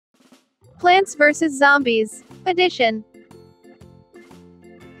Plants vs. Zombies. Addition.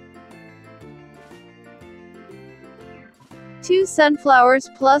 Two sunflowers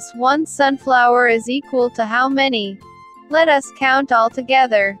plus one sunflower is equal to how many? Let us count all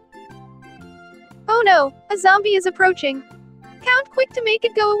together. Oh no, a zombie is approaching. Count quick to make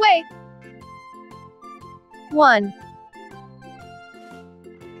it go away. 1,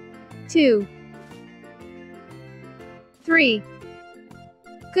 2, 3.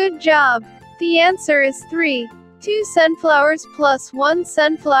 Good job. The answer is 3. 2 sunflowers plus 1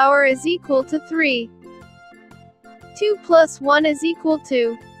 sunflower is equal to 3. 2 plus 1 is equal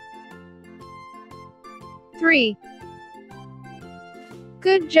to 3.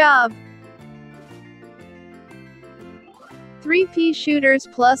 Good job. 3 pea shooters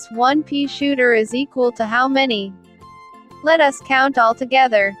plus 1 pea shooter is equal to how many? Let us count all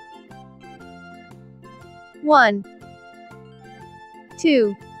together. 1,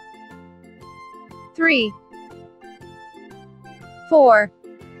 2, 3, 4.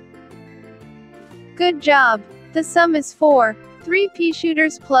 Good job. The sum is 4. 3 pea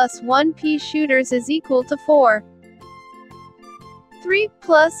shooters plus 1 pea shooters is equal to 4. 3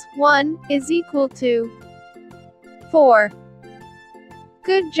 plus 1 is equal to 4.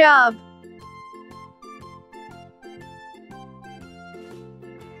 Good job.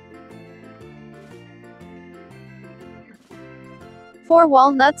 4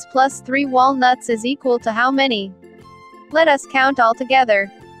 walnuts plus 3 walnuts is equal to how many? Let us count all together.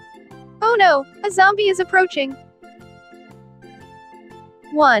 Oh no, a zombie is approaching.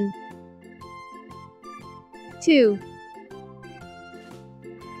 1, 2,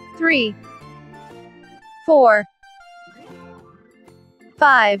 3, 4,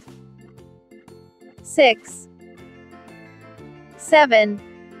 5, 6, 7.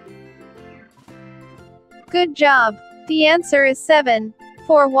 Good job. The answer is 7.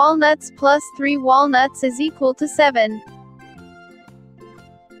 4 walnuts plus 3 walnuts is equal to 7.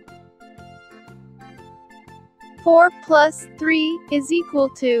 4 plus 3 is equal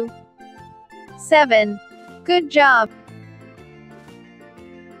to 7. Good job.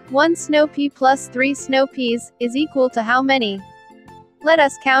 1 snow pea plus 3 snow peas is equal to how many? Let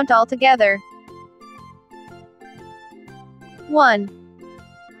us count all together. 1,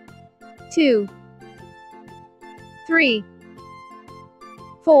 2, 3,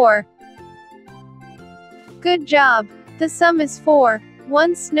 4. Good job. The sum is 4.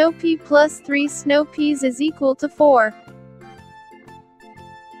 1 snow pea plus 3 snow peas is equal to 4.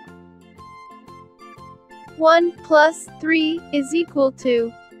 1 plus 3 is equal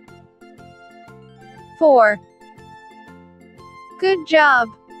to 4. Good job.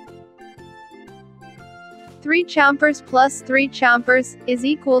 3 chompers plus 3 chompers is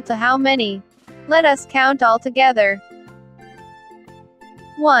equal to how many? Let us count all together.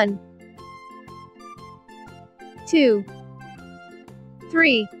 1, 2,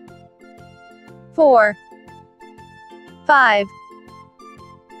 3, 4, 5,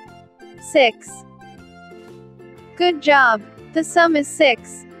 6. Good job. The sum is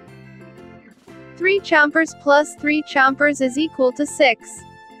 6. 3 chompers plus 3 chompers is equal to 6.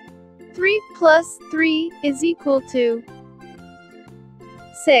 3 plus 3 is equal to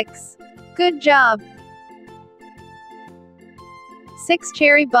 6. Good job. 6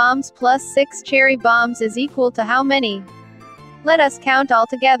 cherry bombs plus 6 cherry bombs is equal to how many? Let us count all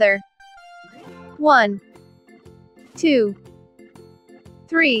together. 1, 2,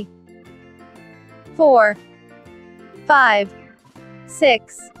 3, 4, 5,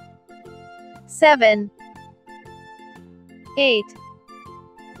 6, 7, 8,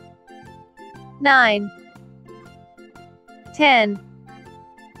 9, 10,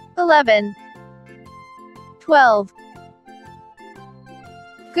 11, 12.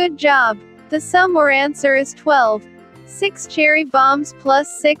 Good job. The sum or answer is 12. 6 cherry bombs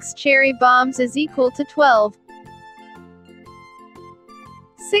plus 6 cherry bombs is equal to 12.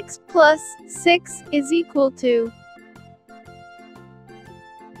 6 plus 6 is equal to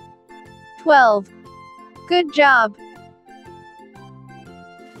 12. Good job.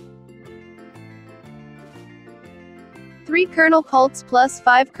 3 kernel pults plus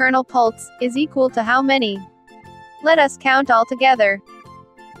 5 kernel pults is equal to how many? Let us count all together.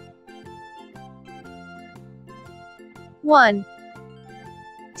 1,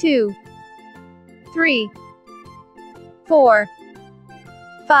 2, 3, 4,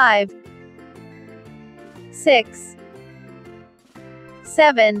 5, 6,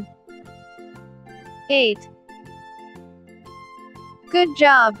 7, 8. Good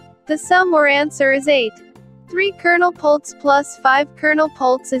job. The sum or answer is 8. 3 kernel pults plus 5 kernel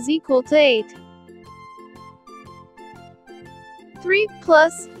pults is equal to 8. 3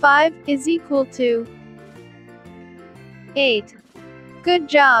 plus 5 is equal to 8. Good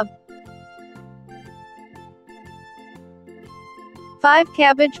job. 5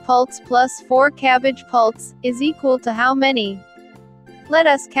 cabbage pults plus 4 cabbage pults is equal to how many? Let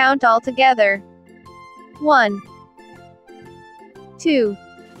us count all together. 1, 2,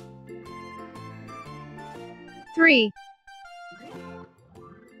 3,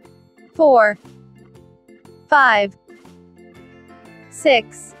 4, 5,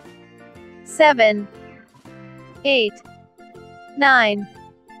 6, 7, 8, 9.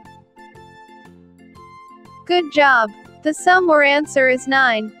 Good job. The sum or answer is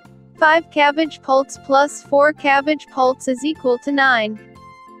 9. 5 cabbage pults plus 4 cabbage pults is equal to 9.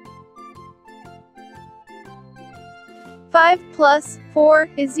 5 plus 4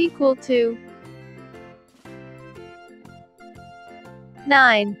 is equal to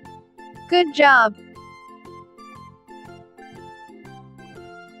 9. Good job.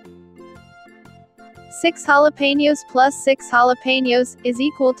 6 jalapenos plus 6 jalapenos is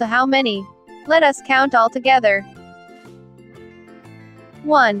equal to how many? Let us count all together.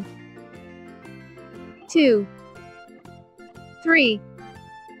 1, 2, 3,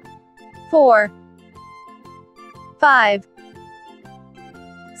 4, 5,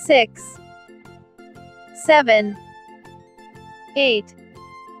 6, 7, 8,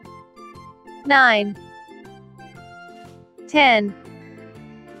 9, 10.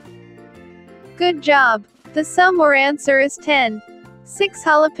 Good job. The sum or answer is 10. 6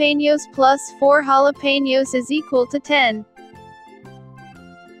 jalapenos plus 4 jalapenos is equal to 10.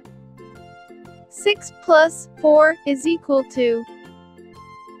 6 plus 4 is equal to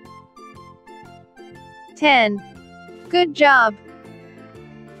 10. Good job.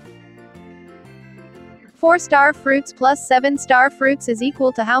 4 star fruits plus 7 star fruits is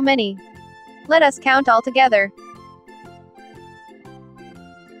equal to how many? Let us count all together.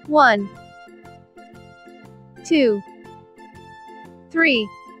 1, 2, 3,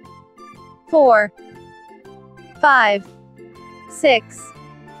 4, 5, 6,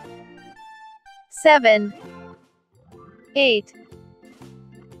 7, 8,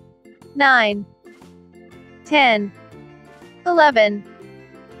 9, 10, 11.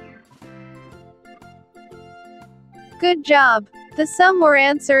 Good job. The sum or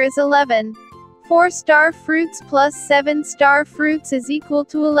answer is 11. 4 star fruits plus 7 star fruits is equal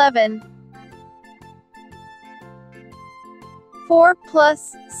to 11. 4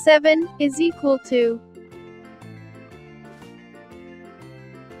 plus 7 is equal to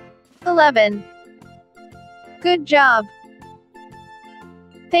 11. Good job.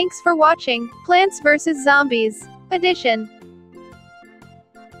 Thanks for watching Plants vs. Zombies Edition.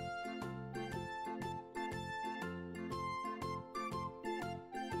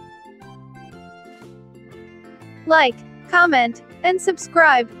 Like, comment, and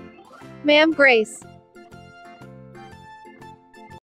subscribe. Maam Grace.